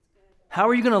 how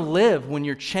are you going to live when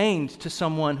you're chained to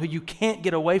someone who you can't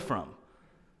get away from?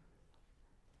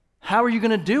 How are you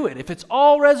going to do it? If it's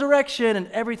all resurrection and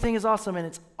everything is awesome and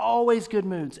it's always good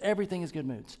moods, everything is good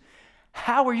moods,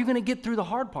 how are you going to get through the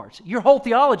hard parts? Your whole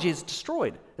theology is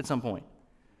destroyed at some point.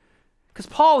 Because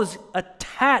Paul is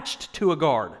attached to a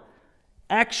guard,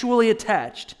 actually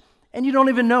attached, and you don't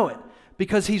even know it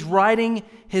because he's writing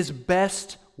his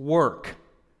best work.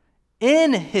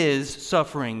 In his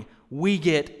suffering, we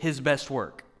get his best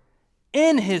work.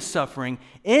 In his suffering,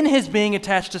 in his being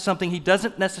attached to something he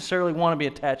doesn't necessarily want to be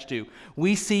attached to,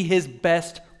 we see his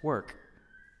best work.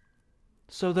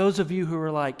 So those of you who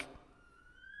are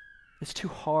it's too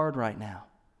hard right now,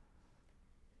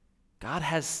 God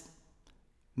has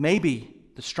maybe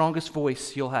the strongest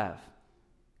voice you'll have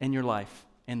in your life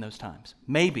in those times.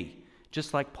 Maybe.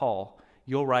 just like Paul,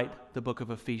 you'll write the book of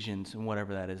Ephesians and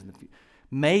whatever that is in the future.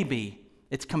 Maybe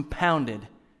it's compounded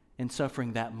in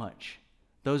suffering that much.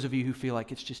 Those of you who feel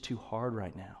like it's just too hard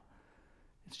right now,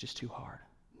 it's just too hard.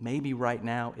 Maybe right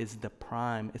now is the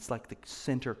prime, it's like the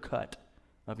center cut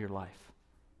of your life.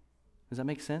 Does that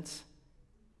make sense?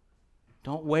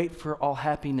 Don't wait for all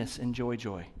happiness and joy.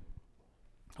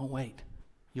 Don't wait.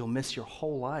 You'll miss your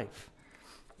whole life.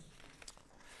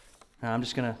 Now, I'm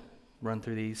just going to run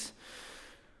through these.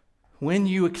 When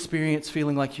you experience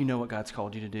feeling like you know what God's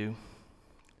called you to do,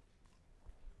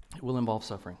 it will involve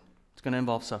suffering. It's going to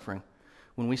involve suffering.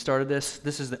 When we started this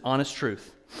is the honest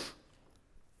truth.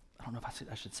 I don't know if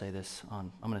I should say this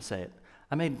I'm going to say it.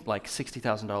 I made like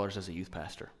 $60,000 as a youth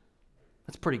pastor.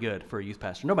 That's pretty good for a youth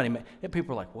pastor.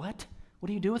 People are like, what? What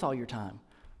do you do with all your time?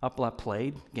 I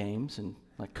played games and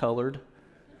like colored,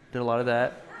 did a lot of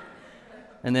that.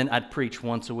 And then I'd preach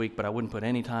once a week, but I wouldn't put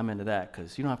any time into that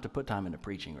because you don't have to put time into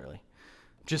preaching, really.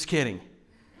 Just kidding.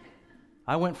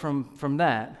 I went from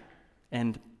that,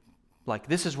 and like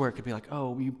this is where it could be like,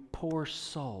 oh, you poor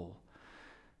soul,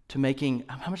 to making,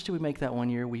 how much did we make that one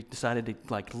year? We decided to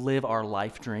like live our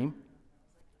life dream.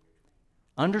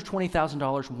 Under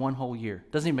 $20,000 one whole year.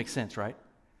 Doesn't even make sense, right?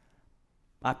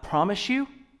 I promise you,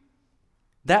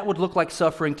 that would look like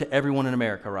suffering to everyone in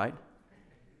America, right?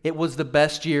 It was the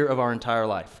best year of our entire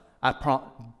life.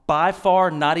 By far,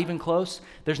 not even close.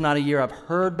 There's not a year I've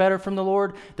heard better from the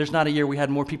Lord. There's not a year we had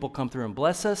more people come through and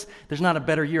bless us. There's not a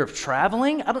better year of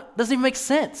traveling. Doesn't even make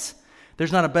sense.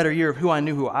 There's not a better year of who I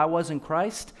knew who I was in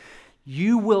Christ.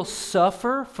 You will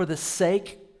suffer for the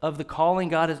sake of the calling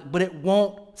God has, but it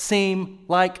won't seem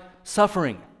like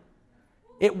suffering.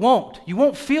 It won't. You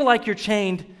won't feel like you're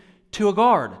chained to a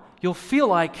guard. You'll feel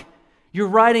like you're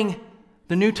writing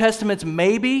the New Testament's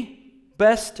maybe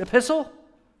best epistle.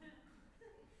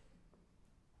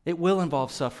 It will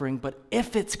involve suffering, but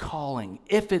if it's calling,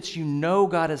 if it's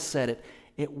God has said it,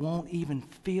 it won't even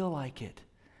feel like it.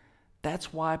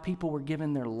 That's why people were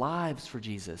giving their lives for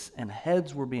Jesus and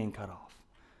heads were being cut off.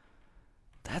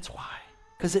 That's why.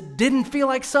 Because it didn't feel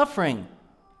like suffering.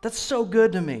 That's so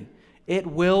good to me. It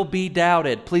will be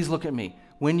doubted. Please look at me.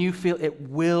 When you feel it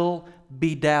will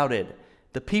be doubted.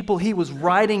 The people he was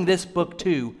writing this book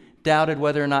to doubted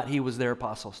whether or not he was their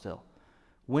apostle still.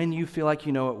 When you feel like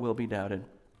you know it will be doubted.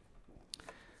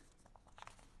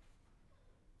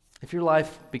 If your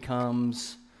life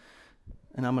becomes,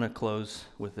 and I'm going to close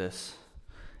with this.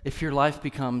 If your life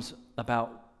becomes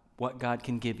about what God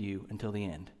can give you until the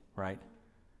end, right?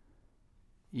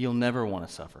 You'll never want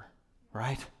to suffer,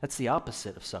 right? That's the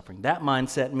opposite of suffering. That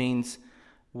mindset means,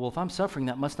 well, if I'm suffering,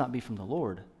 that must not be from the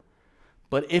Lord.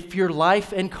 But if your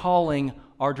life and calling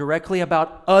are directly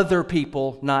about other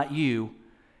people, not you,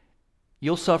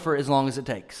 you'll suffer as long as it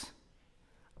takes.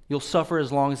 You'll suffer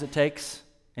as long as it takes,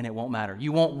 and it won't matter.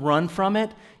 You won't run from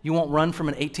it. You won't run from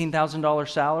an $18,000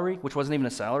 salary, which wasn't even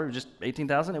a salary, it was just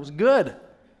 $18,000. It was good. It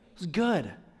was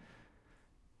good.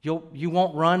 You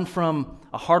won't run from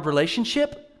a hard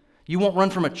relationship. You won't run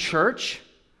from a church.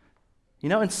 You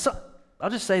know, and so,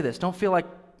 I'll just say this. Don't feel like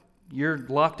you're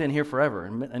locked in here forever,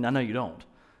 and I know you don't.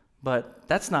 But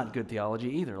that's not good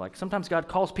theology either. Like sometimes God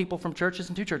calls people from churches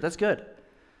and to church. That's good.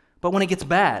 But when it gets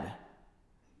bad,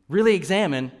 really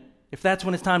examine if that's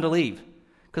when it's time to leave.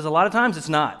 Because a lot of times it's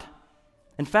not.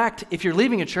 In fact, if you're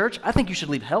leaving a church, I think you should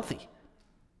leave healthy.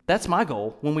 That's my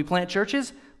goal. When we plant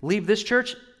churches, leave this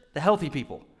church the healthy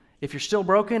people. If you're still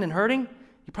broken and hurting,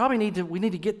 we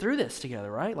need to get through this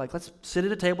together, right? Like let's sit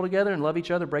at a table together and love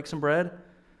each other, break some bread.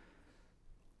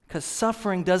 Because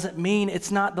suffering doesn't mean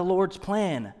it's not the Lord's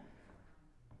plan.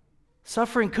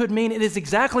 Suffering could mean it is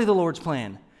exactly the Lord's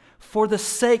plan. For the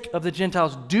sake of the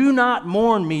Gentiles, do not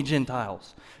mourn me,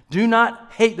 Gentiles. Do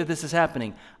not hate that this is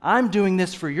happening. I'm doing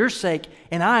this for your sake,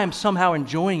 and I am somehow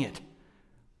enjoying it.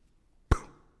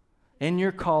 In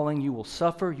your calling, you will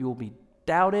suffer, you will be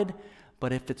doubted,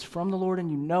 but if it's from the Lord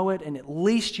and you know it, and at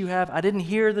least you have, I didn't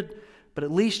hear but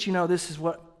at least you know this is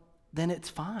what, then it's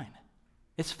fine.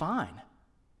 It's fine.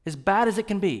 As bad as it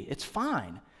can be, it's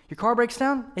fine. Your car breaks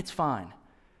down, it's fine.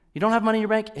 You don't have money in your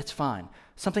bank, it's fine.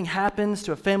 Something happens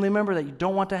to a family member that you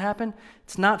don't want to happen,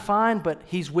 it's not fine, but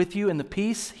he's with you in the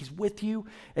peace, he's with you,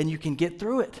 and you can get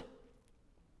through it.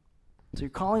 So your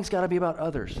calling's got to be about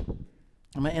others.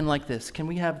 I'm going to end like this. Can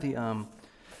we have the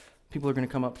people are going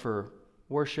to come up for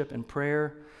worship and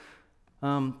prayer?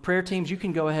 Prayer teams, you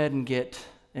can go ahead and get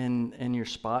in your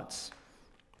spots.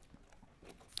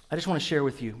 I just want to share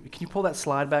with you. Can you pull that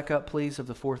slide back up, please, of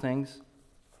the 4 things?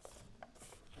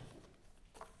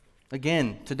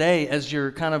 Again, today, as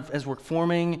we're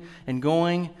forming and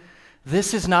going,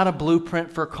 this is not a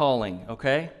blueprint for calling,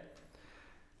 okay?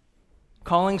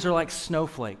 Callings are like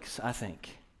snowflakes, I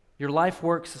think. Your life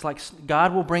works, it's like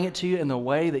God will bring it to you in the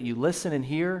way that you listen and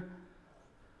hear.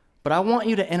 But I want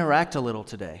you to interact a little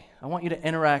today. I want you to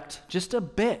interact just a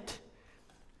bit.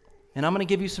 And I'm going to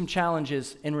give you some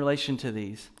challenges in relation to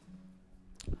these.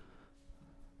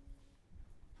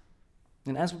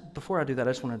 And before I do that,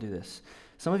 I just want to do this.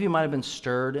 Some of you might have been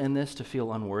stirred in this to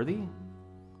feel unworthy.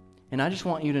 And I just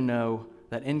want you to know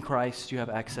that in Christ you have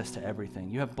access to everything.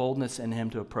 You have boldness in Him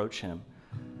to approach Him.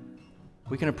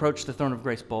 We can approach the throne of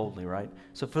grace boldly, right?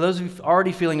 So for those of you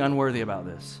already feeling unworthy about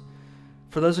this,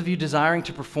 for those of you desiring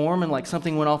to perform and like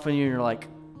something went off in you and you're like,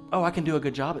 oh, I can do a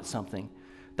good job at something.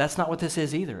 That's not what this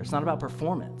is either. It's not about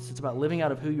performance. It's about living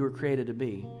out of who you were created to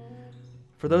be.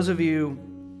 For those of you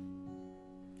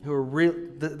who are real,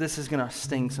 this is going to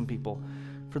sting some people.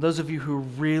 For those of you who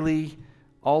really,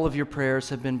 all of your prayers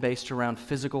have been based around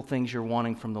physical things you're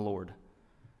wanting from the Lord.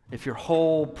 If your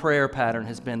whole prayer pattern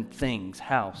has been things,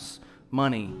 house,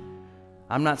 money,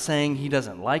 I'm not saying He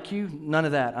doesn't like you, none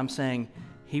of that. I'm saying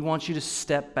He wants you to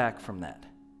step back from that.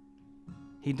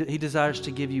 He desires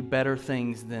to give you better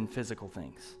things than physical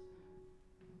things.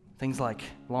 Things like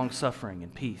long-suffering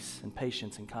and peace and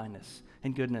patience and kindness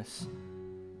and goodness.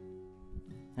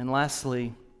 And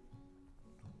lastly,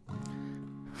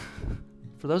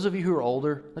 for those of you who are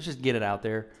older, let's just get it out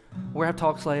there. We'll have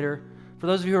talks later. For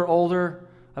those of you who are older,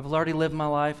 I've already lived my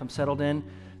life, I'm settled in.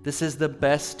 This is the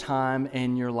best time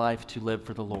in your life to live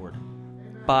for the Lord,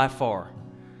 by far.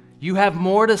 You have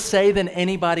more to say than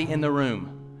anybody in the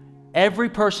room. Every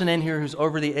person in here who's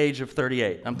over the age of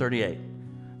 38, I'm 38.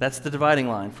 That's the dividing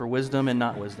line for wisdom and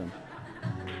not wisdom.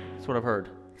 That's what I've heard.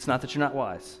 It's not that you're not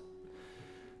wise.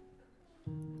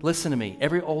 Listen to me,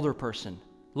 every older person,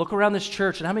 look around this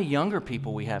church and how many younger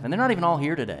people we have, and they're not even all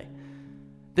here today.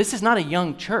 This is not a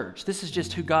young church. This is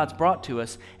just who God's brought to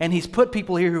us, and He's put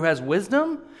people here who has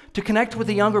wisdom to connect with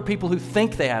the younger people who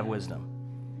think they have wisdom.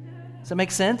 Does that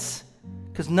make sense?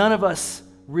 Because none of us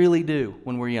really do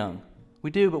when we're young.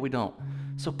 We do, but we don't.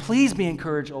 So please be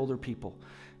encouraged, older people.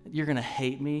 You're going to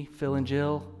hate me, Phil and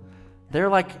Jill. They're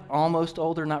like almost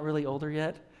older, not really older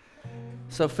yet.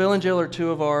 So Phil and Jill are two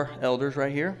of our elders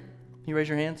right here. Can you raise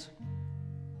your hands?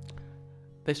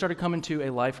 They started coming to a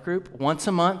life group once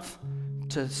a month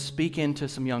to speak into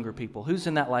some younger people. Who's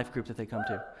in that life group that they come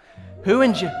to? Who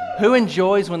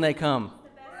enjoys when they come?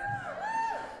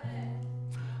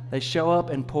 They show up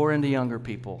and pour into younger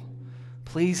people.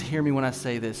 Please hear me when I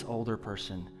say this, older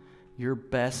person. Your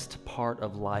best part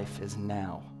of life is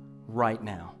now, right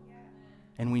now.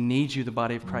 And we need you, the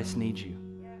body of Christ needs you.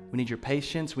 We need your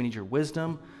patience, we need your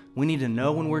wisdom. We need to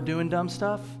know when we're doing dumb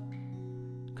stuff,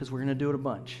 because we're going to do it a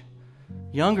bunch.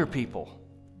 Younger people,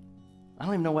 I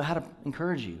don't even know how to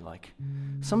encourage you. Like,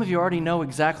 some of you already know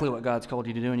exactly what God's called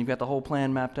you to do, and you've got the whole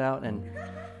plan mapped out, and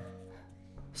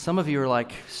some of you are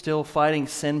like still fighting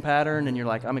sin pattern, and you're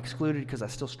like, I'm excluded because I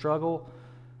still struggle.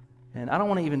 And I don't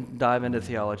want to even dive into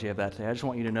theology of that today. I just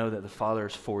want you to know that the Father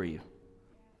is for you.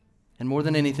 And more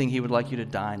than anything, He would like you to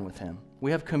dine with Him.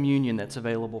 We have communion that's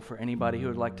available for anybody who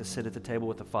would like to sit at the table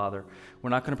with the Father. We're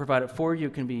not going to provide it for you.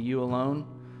 It can be you alone.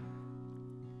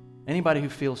 Anybody who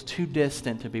feels too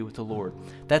distant to be with the Lord.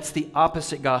 That's the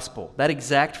opposite gospel. That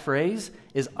exact phrase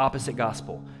is opposite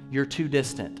gospel. You're too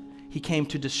distant. He came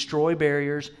to destroy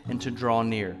barriers and to draw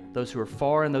near. Those who are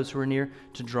far and those who are near,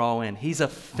 to draw in. He's a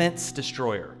fence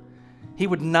destroyer. He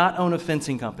would not own a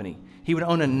fencing company. He would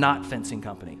own a not fencing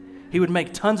company. He would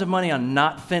make tons of money on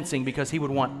not fencing because he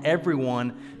would want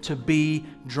everyone to be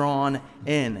drawn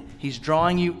in. He's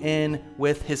drawing you in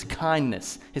with His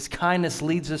kindness. His kindness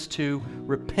leads us to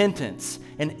repentance.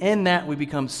 And in that we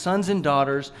become sons and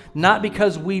daughters, not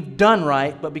because we've done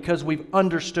right, but because we've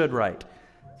understood right.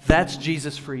 That's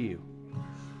Jesus for you.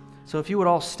 So if you would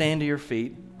all stand to your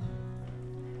feet.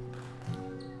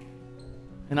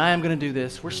 And I am going to do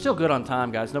this. We're still good on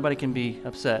time, guys. Nobody can be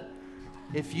upset.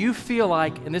 If you feel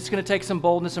like, and this is going to take some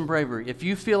boldness and bravery, if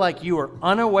you feel like you are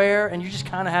unaware and you just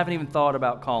kind of haven't even thought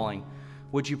about calling,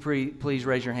 would you please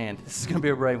raise your hand? This is going to be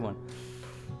a brave one.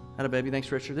 Had a baby.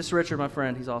 Thanks, Richard. This is Richard, my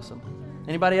friend. He's awesome.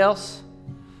 Anybody else?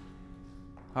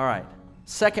 All right.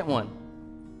 Second one.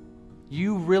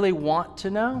 You really want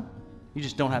to know? You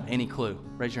just don't have any clue.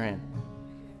 Raise your hand.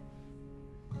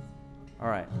 All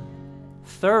right.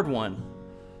 Third one.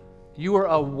 You are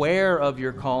aware of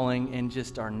your calling and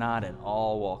just are not at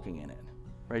all walking in it.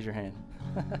 Raise your hand.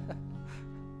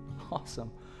 Awesome.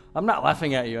 I'm not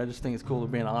laughing at you. I just think it's cool to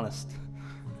being honest.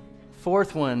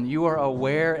 Fourth one, you are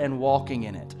aware and walking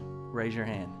in it. Raise your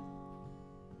hand.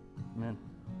 Amen.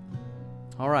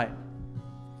 All right.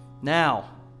 Now,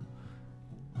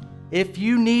 if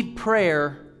you need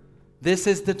prayer, this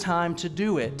is the time to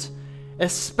do it.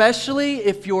 especially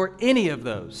if you're any of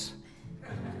those.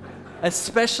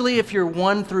 Especially if you're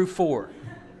 1 through 4.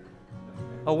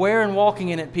 Aware and walking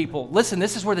in it, people. Listen,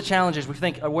 this is where the challenge is. We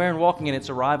think aware and walking in it's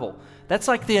arrival. That's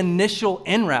like the initial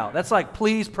en route. That's like,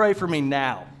 please pray for me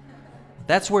now.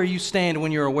 That's where you stand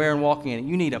when you're aware and walking in it.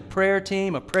 You need a prayer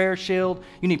team, a prayer shield.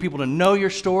 You need people to know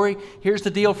your story. Here's the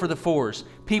deal for the 4s.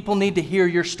 People need to hear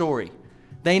your story.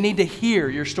 They need to hear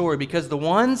your story because the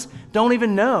 1s don't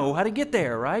even know how to get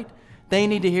there, right? They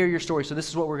need to hear your story. So this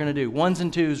is what we're going to do. 1s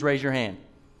and 2s, raise your hand.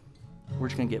 We're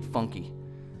just going to get funky.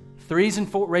 3s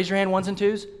and 4s, raise your hand, 1s and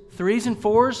 2s. 3s and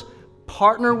 4s,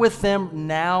 partner with them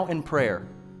now in prayer.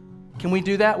 Can we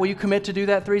do that? Will you commit to do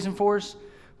that, 3s and 4s?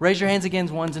 Raise your hands again,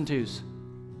 1s and 2s.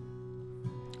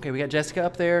 Okay, we got Jessica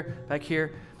up there, back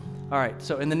here. All right,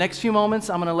 so in the next few moments,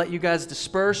 I'm going to let you guys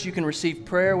disperse. You can receive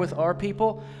prayer with our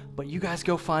people, but you guys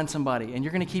go find somebody, and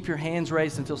you're going to keep your hands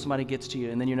raised until somebody gets to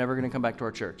you, and then you're never going to come back to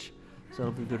our church. So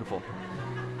it'll be beautiful.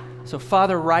 So,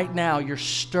 Father, right now, you're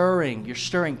stirring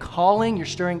calling, you're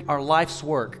stirring our life's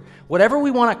work. Whatever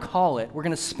we want to call it, we're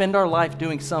going to spend our life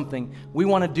doing something. We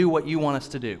want to do what you want us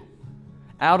to do,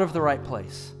 out of the right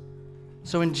place.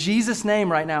 So in Jesus'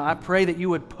 name right now, I pray that you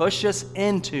would push us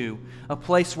into a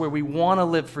place where we want to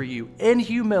live for you in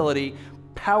humility,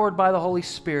 powered by the Holy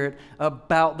Spirit,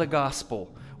 about the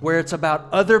gospel, where it's about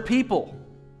other people.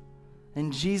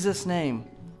 In Jesus' name,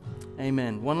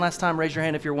 amen. One last time, raise your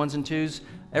hand if you're 1s and 2s.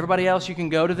 Everybody else, you can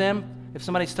go to them. If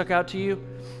somebody stuck out to you,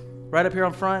 right up here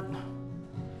on front,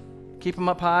 keep them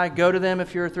up high. Go to them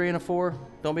if you're a 3 and a 4.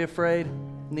 Don't be afraid.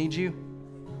 Need you.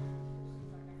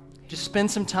 Just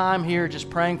spend some time here just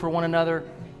praying for one another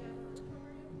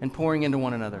and pouring into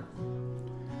one another.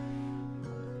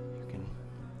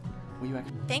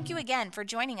 Thank you again for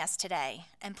joining us today,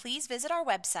 and please visit our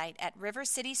website at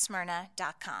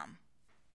rivercitysmyrna.com.